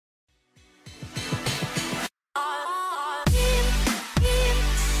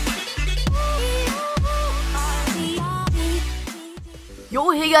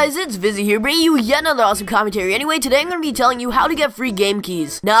Hey guys, it's Vizzy here, bringing you yet another awesome commentary. Anyway, today I'm going to be telling you how to get free game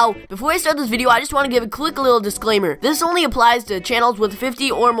keys. Now, before I start this video, I just want to give a quick little disclaimer. This only applies to channels with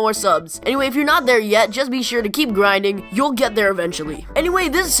 50 or more subs. Anyway, if you're not there yet, just be sure to keep grinding. You'll get there eventually. Anyway,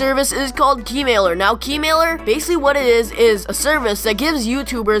 this service is called Keymailer. Now, Keymailer, basically what it is a service that gives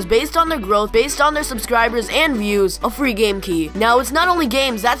YouTubers, based on their growth, based on their subscribers and views, a free game key. Now, it's not only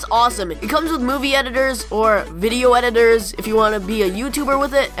games, that's awesome. It comes with movie editors or video editors if you want to be a YouTuber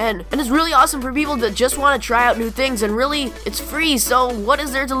with it, and it's really awesome for people that just want to try out new things, and really, it's free, so what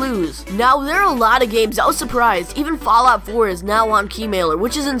is there to lose? Now, there are a lot of games. I was surprised. Even Fallout 4 is now on Keymailer,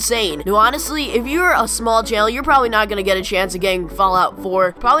 which is insane. Now, honestly, if you're a small channel, you're probably not going to get a chance of getting Fallout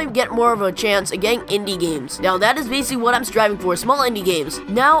 4. Probably get more of a chance of getting indie games. Now, that is basically what I'm striving for, small indie games.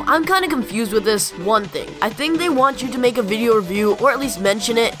 Now, I'm kind of confused with this one thing. I think they want you to make a video review, or at least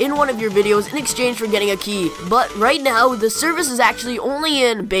mention it in one of your videos in exchange for getting a key. But right now, the service is actually only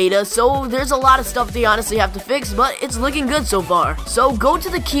in beta, so there's a lot of stuff they honestly have to fix, but it's looking good so far. So go to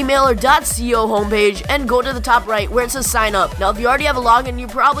the keymailer.co homepage and go to the top right where it says sign up. Now, if you already have a login, you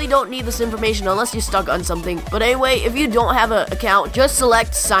probably don't need this information unless you're stuck on something. But anyway, if you don't have an account, just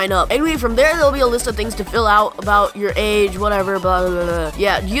select sign up. Anyway, from there, there'll be a list of things to fill out about your age, whatever, blah, blah, blah.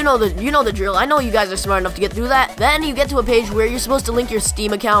 Yeah, you know the drill. I know you guys are smart enough to get through that. Then you get to a page where you're supposed to link your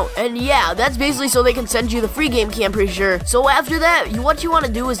Steam account, and yeah, that's basically so they can send you the free game key, I'm pretty sure. So after that, what you want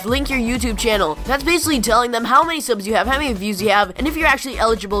to do is link your YouTube channel. That's basically telling them how many subs you have, how many views you have, and if you're actually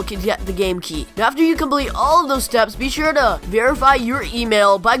eligible to get the game key. Now, after you complete all of those steps, be sure to verify your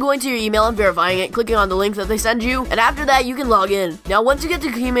email by going to your email and verifying it, clicking on the link that they send you, and after that, you can log in. Now, once you get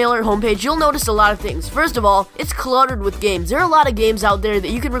to the Keymailer homepage, you'll notice a lot of things. First of all, it's cluttered with games. There are a lot of games out there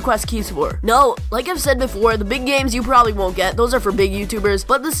that you can request keys for. No, like I've said before, the big games you probably won't get. Those are for big YouTubers,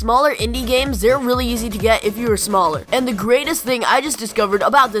 but the smaller indie games, they're really easy to get if you're smaller. And the greatest thing I just discovered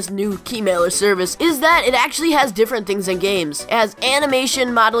about this new Keymailer service is that it actually has different things than games. It has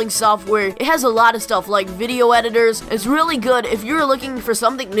animation modeling software. It has a lot of stuff like video editors. It's really good if you're looking for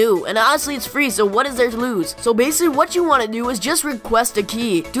something new, and honestly, it's free, so what is there to lose? So basically, what you want to do is just request a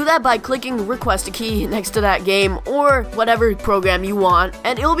key. Do that by clicking request a key next to that game or whatever program you want,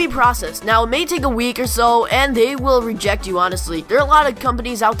 and it'll be processed. Now, it may take a week or so, and they will reject you, honestly. There are a lot of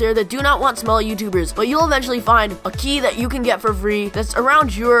companies out there that do not want small YouTubers, but you'll eventually find a key that you can get for free that's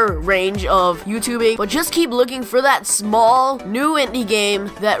around your range of YouTubing, but just keep looking for that small, new indie game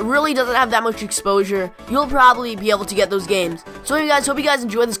that really doesn't have that much exposure. You'll probably be able to get those games. So anyway, guys, hope you guys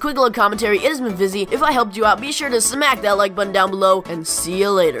enjoyed this quick little commentary. It has been Vizzy. If I helped you out, be sure to smack that like button down below, and see you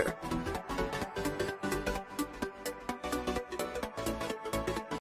later.